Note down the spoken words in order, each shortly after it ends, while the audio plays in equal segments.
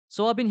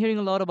So I've been hearing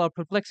a lot about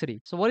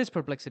Perplexity. So what is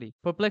Perplexity?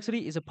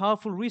 Perplexity is a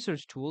powerful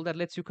research tool that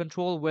lets you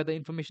control where the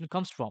information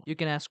comes from. You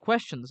can ask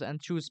questions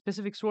and choose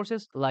specific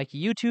sources like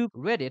YouTube,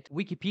 Reddit,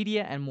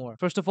 Wikipedia, and more.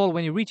 First of all,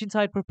 when you reach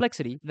inside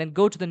Perplexity, then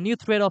go to the new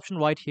thread option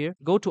right here,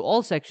 go to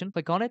all section,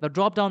 click on it. The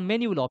drop down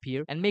menu will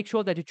appear and make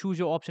sure that you choose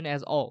your option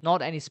as all,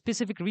 not any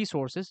specific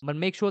resources, but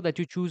make sure that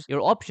you choose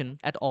your option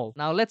at all.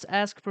 Now let's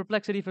ask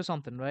Perplexity for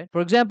something, right?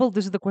 For example,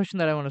 this is the question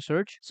that I want to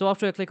search. So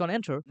after I click on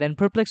enter, then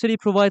Perplexity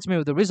provides me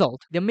with the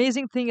result. The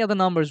amazing thing are the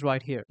numbers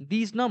right here.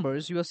 These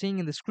numbers you are seeing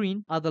in the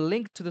screen are the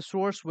link to the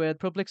source where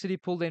Perplexity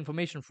pulled the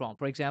information from.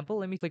 For example,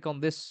 let me click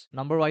on this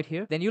number right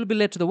here. Then you'll be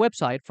led to the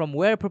website from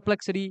where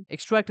Perplexity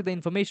extracted the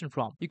information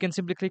from. You can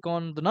simply click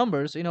on the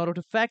numbers in order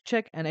to fact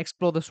check and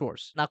explore the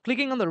source. Now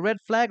clicking on the red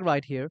flag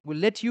right here will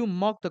let you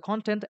mark the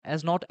content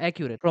as not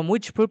accurate, from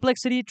which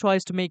Perplexity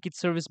tries to make its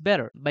service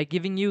better by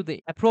giving you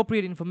the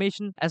appropriate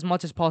information as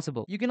much as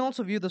possible. You can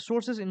also view the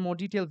sources in more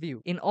detailed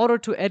view. In order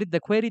to edit the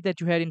query that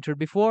you had entered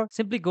before,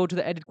 simply go to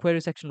the edit query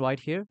section right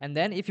here, and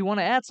then if you want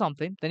to add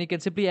something, then you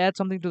can simply add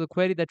something to the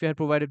query that you had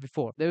provided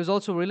before. There is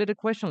also a related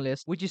question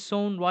list which is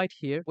shown right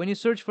here when you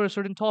search for a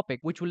certain topic,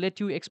 which will let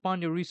you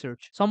expand your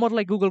research, somewhat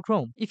like Google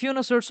Chrome. If you want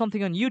to search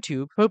something on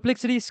YouTube,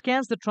 Perplexity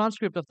scans the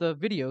transcript of the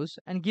videos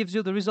and gives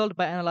you the result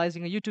by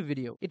analyzing a YouTube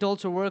video. It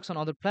also works on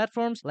other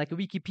platforms like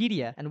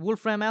Wikipedia and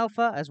Wolfram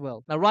Alpha as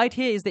well. Now right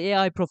here is the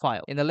AI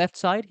profile. In the left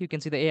side, you can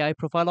see the AI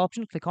profile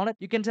option. Click on it.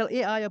 You can tell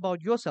AI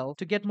about yourself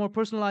to get more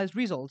personalized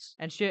results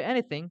and share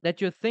anything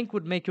that you think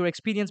would make your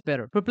experience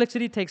better.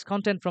 Perplexity takes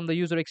content from the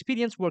user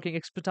experience working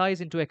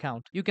expertise into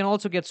account. You can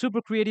also get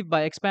super creative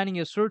by expanding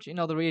your search in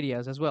other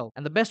areas as well.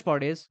 And the best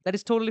part is that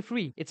it's totally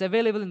free. It's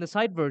available in the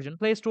site version,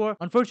 Play Store,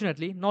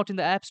 unfortunately not in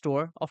the App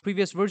Store of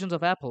previous versions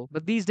of Apple,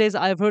 but these days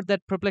I have heard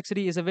that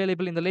Perplexity is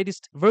available in the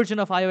latest version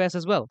of iOS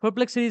as well.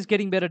 Perplexity is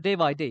getting better day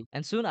by day,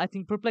 and soon I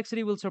think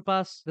Perplexity will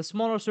surpass the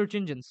smaller search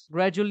engines.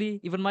 Gradually,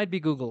 even might be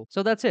Google.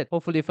 So that's it.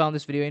 Hopefully you found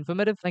this video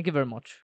informative. Thank you very much.